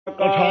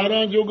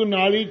18 युग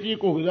नाली च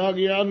घुगदा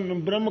गया,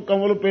 ब्रह्म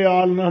कमल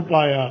प्याल ना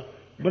पाया।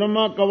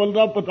 ब्रह्मा कमल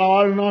का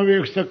पताल ना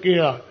वेख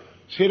सकिया,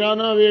 सिरा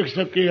ना वेख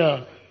सकिया।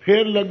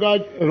 फिर लगा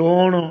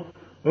रोन,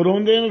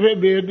 रोंदे ने फिर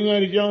वेद दियां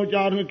रिचां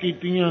उचारण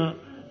कीतियां।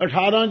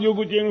 18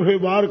 युग च इहनूं फिर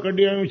बाहर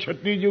कढिया।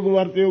 36 युग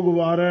वरते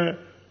गुवारै,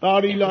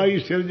 ताड़ी लाई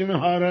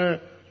सिरजनहार है।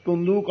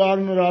 धुंधूकार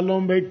नरालों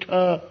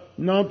बैठा,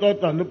 ना तो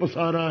धन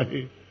पसारा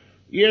है।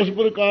 इस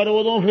प्रकार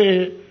उदों फिर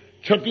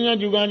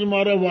 36 युगां च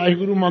महाराज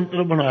वाहिगुरू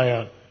मंत्र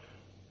बनाया।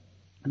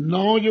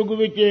 9 युग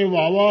विच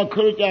वावा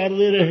अखर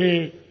उचारते रहे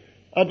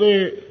अते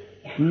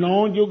 9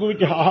 युग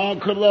विच हाहा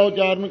अखर का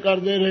उचारण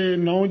करते रहे।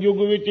 9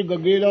 युग विच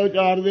गग्गे का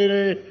उचारते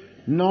रहे,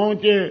 9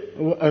 च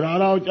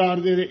रारा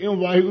उचारते रहे। इउं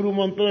वाहिगुरू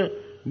मंत्र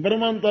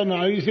ब्रह्मन तां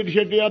नाली सिर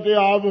छड्डिया ते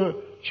आप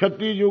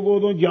 36 युग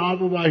उदों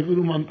जाप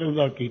वाहिगुरू मंत्र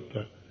का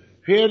कीता।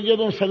 फिर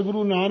जदों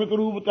सतगुरु नानक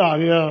रूप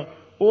धारिया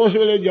उस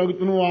वेले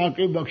जगत नूं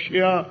आके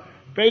बख्शिया।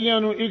 पहिलिਆਂ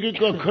ਨੂੰ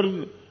एक अखर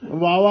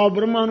वावा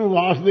ब्रह्मा नूं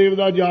वासदेव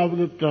का जाप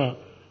दिता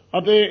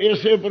ਅਤੇ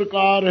ਇਸੇ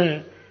प्रकार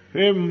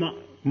फिर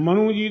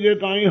मनु जी के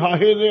ताई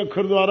हाहे के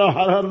अखर द्वारा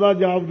हर हर का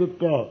जाप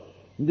दिता।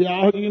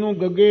 व्यास जी नूं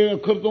गग्गे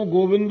अखर तो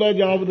गोबिंद का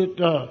जाप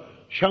दिता।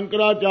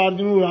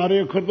 शंकराचार्य नूं रारे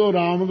अखर तो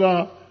राम का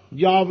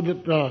जाप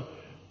दिता।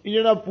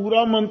 जिहड़ा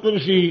पूरा मंत्र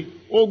सी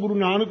वो गुरु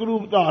नानक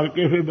रूप धार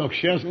के फिर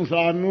बख्शिया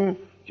संसार नूं।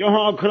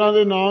 4 अखरां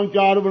दे नाम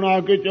 4 बना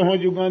के 4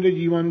 युगां दे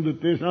जीवन नूं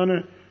दिते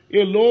सन।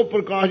 ये लोह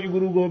प्रकाश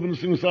गुरु गोबिंद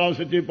सिंह साहब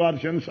सच्चे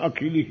पातशाह ने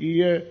साखी लिखी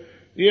है।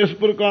 इस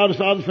प्रकार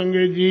साध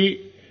संगत जी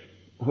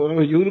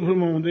हजूर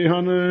फरमाउंदे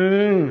हन।